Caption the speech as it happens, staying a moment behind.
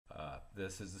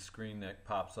this is the screen that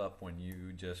pops up when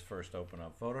you just first open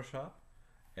up Photoshop.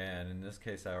 And in this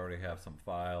case, I already have some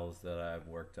files that I've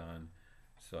worked on,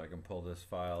 so I can pull this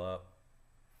file up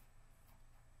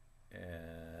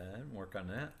and work on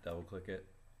that. Double click it.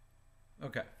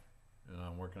 Okay, and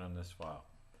I'm working on this file.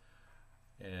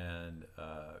 And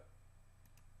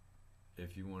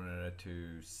if you wanted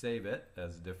to save it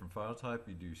as a different file type,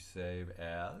 you do save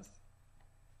as.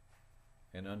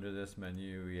 And under this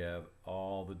menu, we have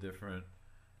all the different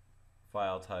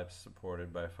file types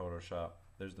supported by Photoshop.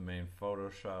 There's the main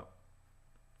Photoshop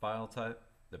file type,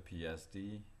 the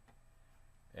PSD,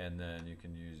 and then you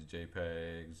can use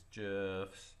JPEGs,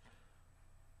 GIFs,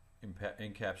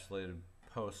 encapsulated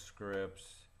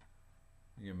postscripts.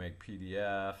 You can make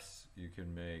PDFs. You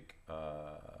can make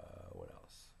what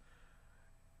else?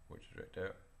 Which is right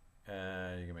there.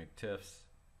 And you can make TIFFs.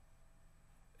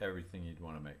 Everything you'd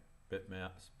want to make.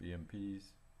 Bitmaps,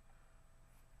 BMPs.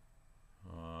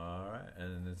 Alright,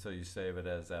 and then so you save it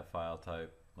as that file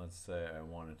type. Let's say I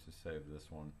wanted to save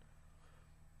this one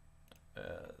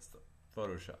as the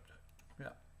Photoshop type.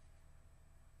 Yeah.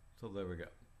 So there we go.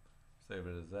 Save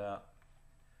it as that.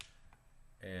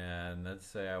 And let's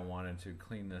say I wanted to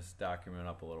clean this document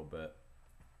up a little bit.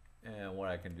 And what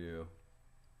I can do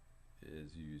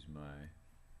is use my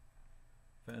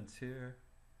fence here.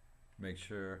 Make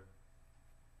sure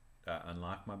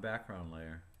unlock my background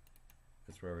layer.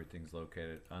 That's where everything's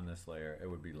located. On this layer, it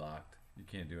would be locked. You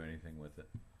can't do anything with it.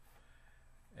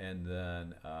 And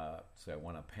then, so I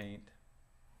want to paint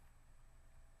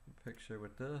a picture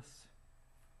with this.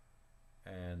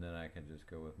 And then I can just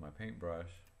go with my paintbrush.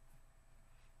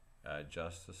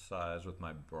 Adjust the size with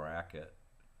my bracket.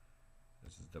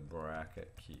 This is the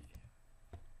bracket key.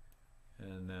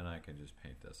 And then I can just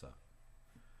paint this up.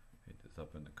 Paint this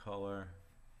up in the color.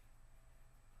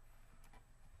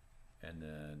 And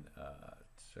then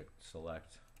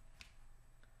select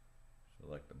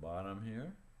the bottom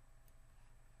here,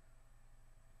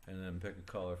 and then pick a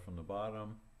color from the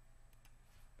bottom.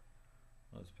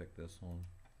 Let's pick this one,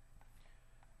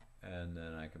 and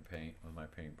then I can paint with my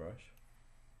paintbrush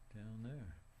down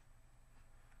there.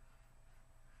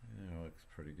 And it looks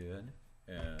pretty good,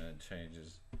 and it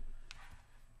changes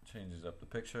up the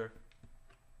picture.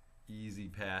 Easy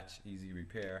patch, easy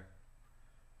repair.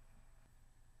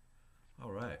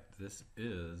 Alright, this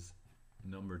is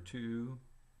number 2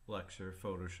 lecture,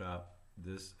 Photoshop.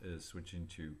 This is switching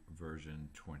to version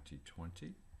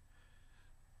 2020.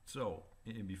 So,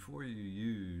 before you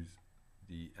use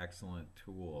the excellent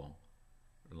tool,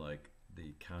 like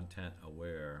the Content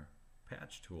Aware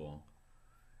Patch tool,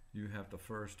 you have to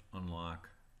first unlock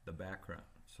the background.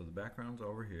 So the background's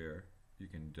over here. You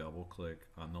can double click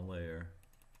on the layer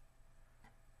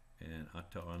and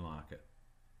to unlock it.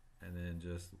 And then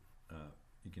just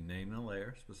you can name the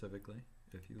layer specifically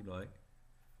if you would like.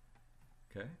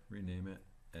 Okay, rename it.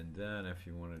 And then if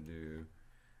you want to do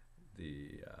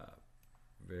the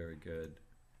very good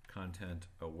Content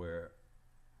Aware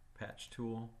Patch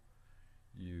tool,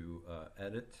 you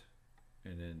edit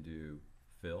and then do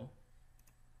fill.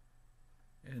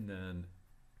 And then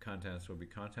contents will be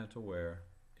content aware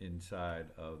inside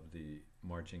of the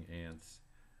marching ants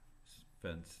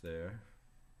fence there.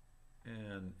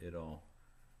 And it'll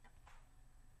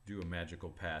do a magical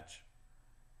patch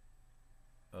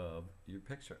of your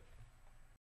picture.